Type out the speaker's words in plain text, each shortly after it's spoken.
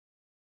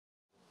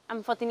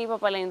I'm Fotini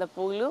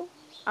Papaleonidopoulou.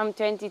 I'm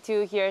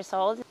 22 years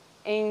old.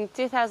 In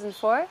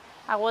 2004,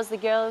 I was the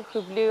girl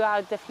who blew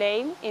out the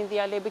flame in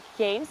the Olympic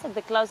Games at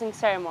the closing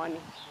ceremony.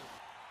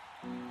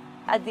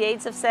 At the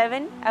age of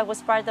 7, I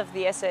was part of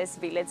the SOS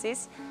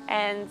villages,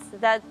 and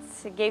that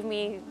gave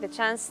me the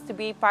chance to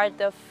be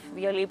part of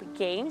the Olympic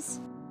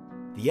Games.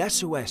 The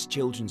SOS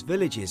Children's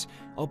Villages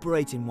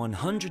operate in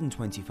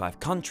 125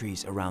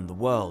 countries around the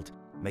world,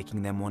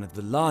 making them one of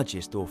the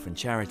largest orphan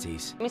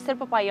charities. Mr.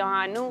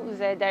 Papaioannou,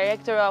 the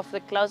director of the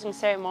closing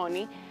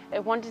ceremony,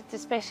 wanted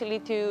especially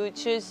to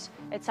choose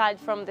a child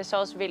from the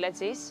SOS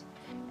villages.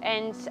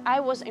 And I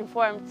was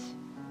informed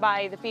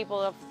by the people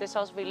of the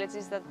SOS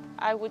villages that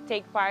I would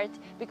take part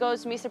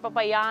because Mr.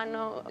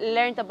 Papaioannou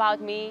learned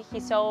about me. He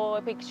saw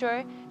a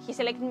picture. He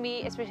selected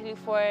me especially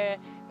for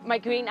my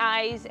green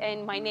eyes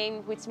and my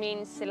name, which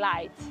means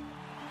light.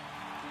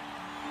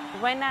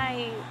 When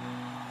I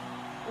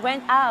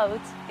went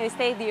out in the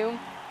stadium,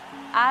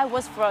 I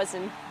was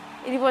frozen.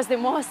 It was the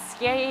most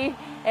scary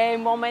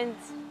moment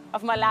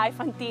of my life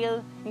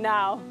until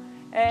now.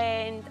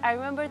 And I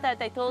remember that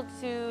I told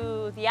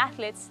to the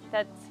athletes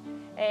that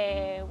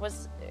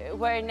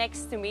were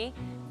next to me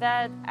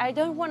that I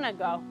don't want to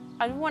go.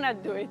 I don't want to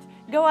do it.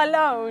 Go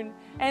alone.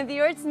 And they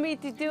urged me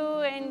to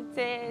do and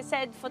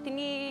said,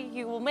 Fotini,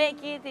 you will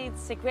make it.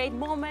 It's a great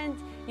moment.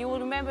 You will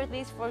remember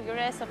this for the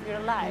rest of your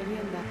life.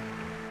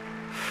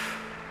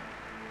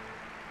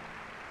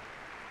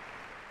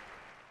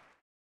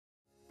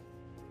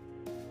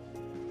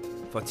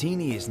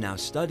 Fotini is now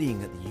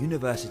studying at the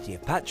University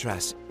of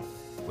Patras,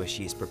 where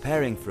she is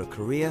preparing for a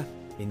career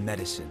in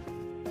medicine.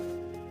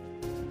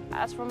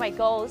 As for my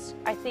goals,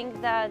 I think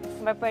that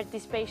my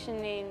participation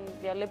in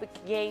the Olympic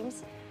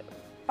Games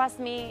passed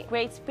me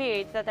great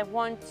spirit that I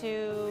want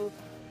to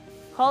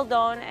hold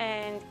on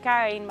and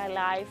carry in my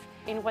life.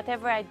 In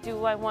whatever I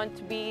do, I want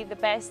to be the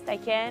best I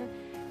can.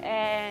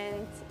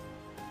 And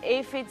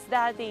if it's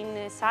that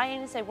in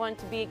science, I want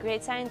to be a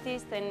great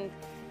scientist and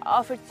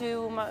offer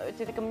to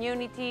the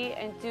community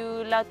and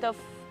do a lot of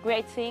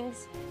great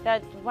things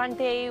that one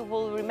day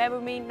will remember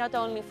me not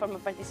only for my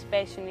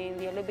participation in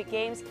the Olympic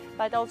Games,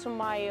 but also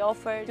my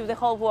offer to the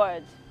whole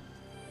world.